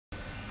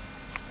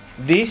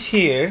this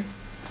here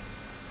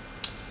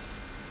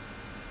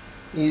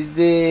is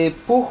the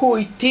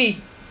Puhui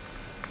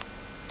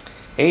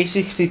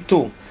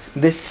T-862,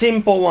 the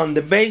simple one,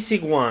 the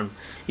basic one.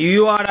 If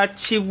you are a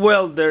cheap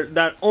welder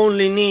that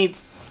only need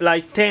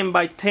like 10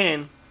 by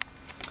 10,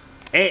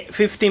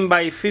 15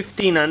 by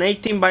 15 and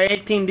 18 by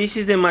 18, this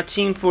is the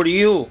machine for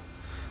you.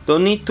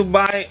 Don't need to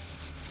buy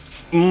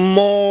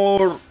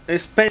more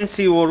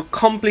expensive or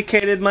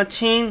complicated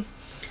machine.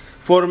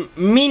 For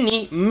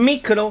mini,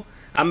 micro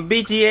and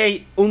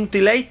BGA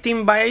until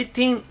 18 by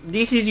 18,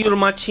 this is your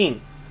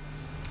machine,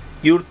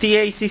 your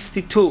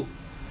T-862.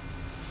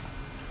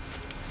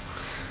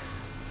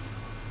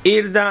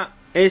 IRDA,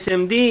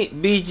 SMD,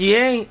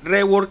 BGA,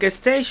 Rework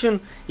station.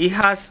 It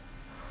has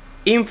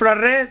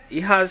infrared,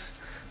 it has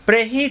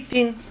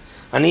preheating,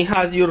 and it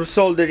has your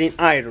soldering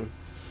iron.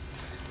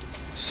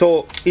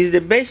 So it's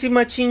the basic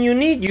machine you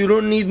need. You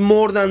don't need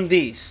more than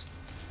this.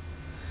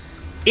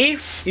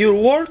 If your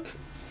work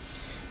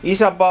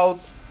is about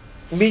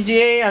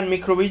BGA and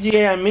micro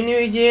BGA and mini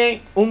BGA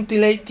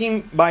until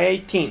 18 by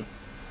 18,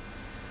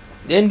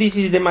 then this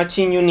is the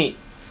machine you need,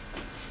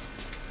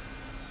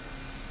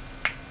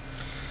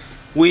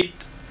 with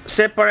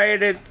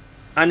separated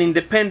and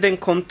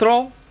independent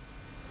control.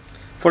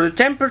 For the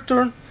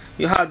temperature,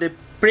 you have the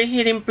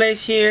preheating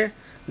place here,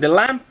 the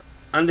lamp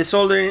and the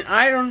soldering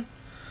iron,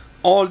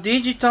 all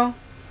digital,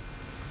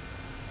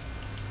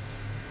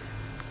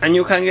 and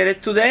you can get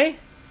it today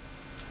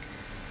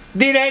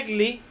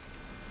directly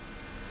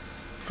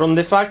from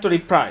the factory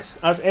price,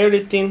 as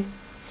everything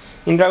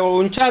in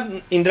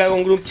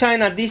Dragon Group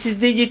China. This is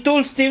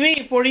DigiTools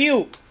TV for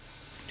you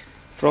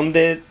from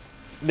the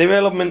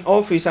development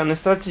office and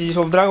strategies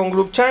of Dragon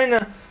Group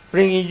China,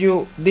 bringing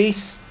you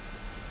this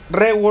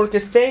Rework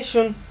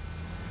station,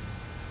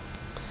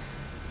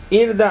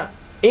 IRDA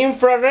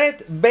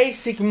infrared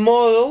basic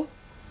model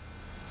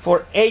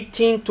for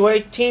 18 to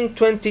 18,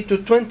 20 to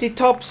 20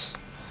 tops.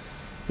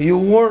 You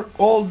work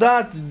all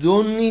that,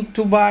 don't need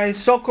to buy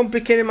so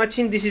complicated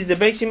machine. This is the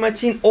basic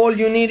machine. All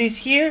you need is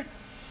here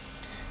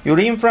your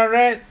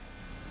infrared,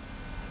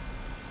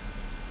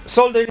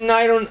 soldering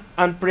iron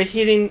and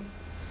preheating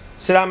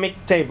ceramic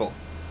table.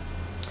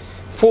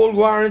 Full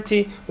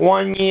warranty,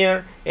 1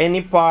 year,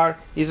 any part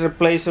is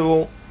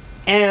replaceable,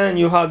 and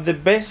you have the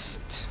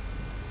best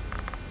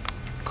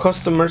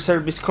customer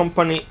service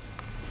company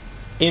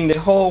in the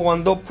whole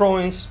Guangdong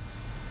province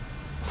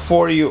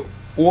for you,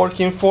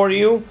 working for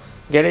you.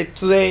 Get it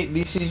today.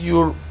 This is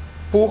your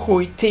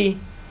Puhui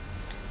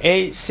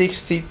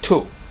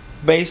T-862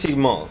 basic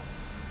model.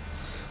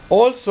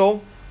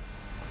 Also,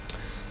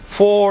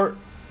 for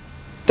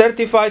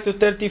 35 to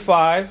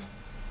 35,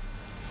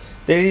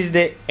 there is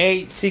the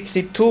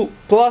 862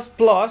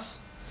 plus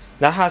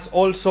that has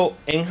also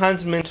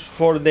enhancements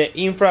for the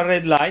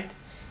infrared light,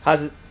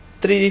 has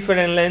 3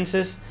 different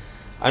lenses,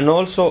 and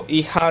also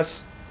it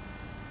has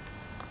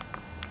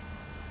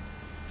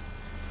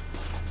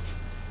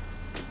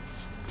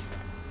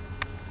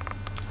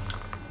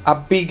a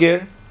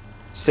bigger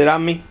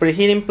ceramic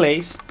preheating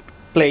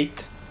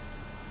plate.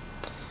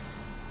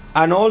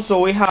 And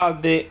also we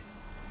have the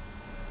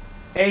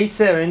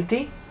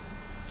 870,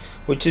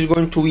 which is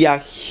going to be a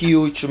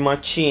huge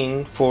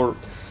machine for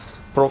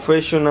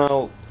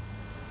professional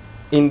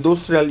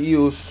industrial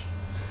use,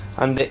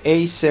 and the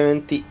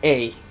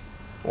 870A.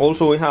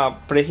 Also we have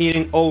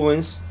preheating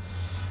ovens.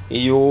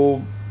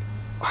 You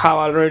have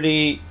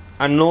already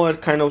another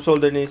kind of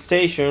soldering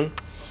station,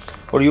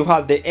 or you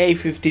have the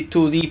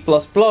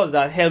 852D++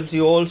 that helps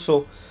you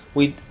also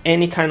with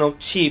any kind of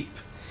chip,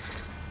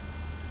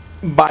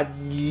 but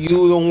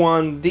you don't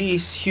want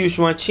this huge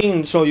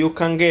machine, so you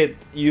can get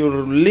your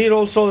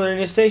little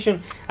soldering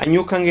station and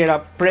you can get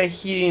a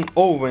preheating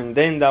oven,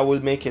 then that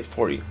will make it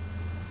for you.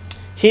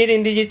 Here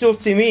in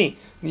DigiTools TV,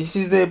 this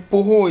is the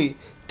Puhui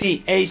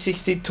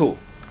T-862,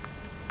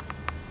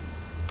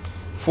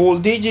 full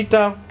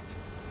digital,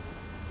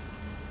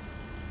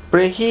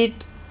 preheat,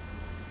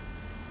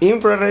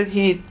 infrared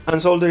heat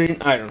and soldering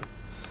iron,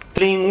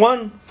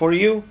 3-in-1 for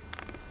you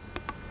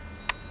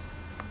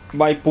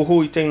by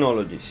Puhui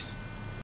Technologies.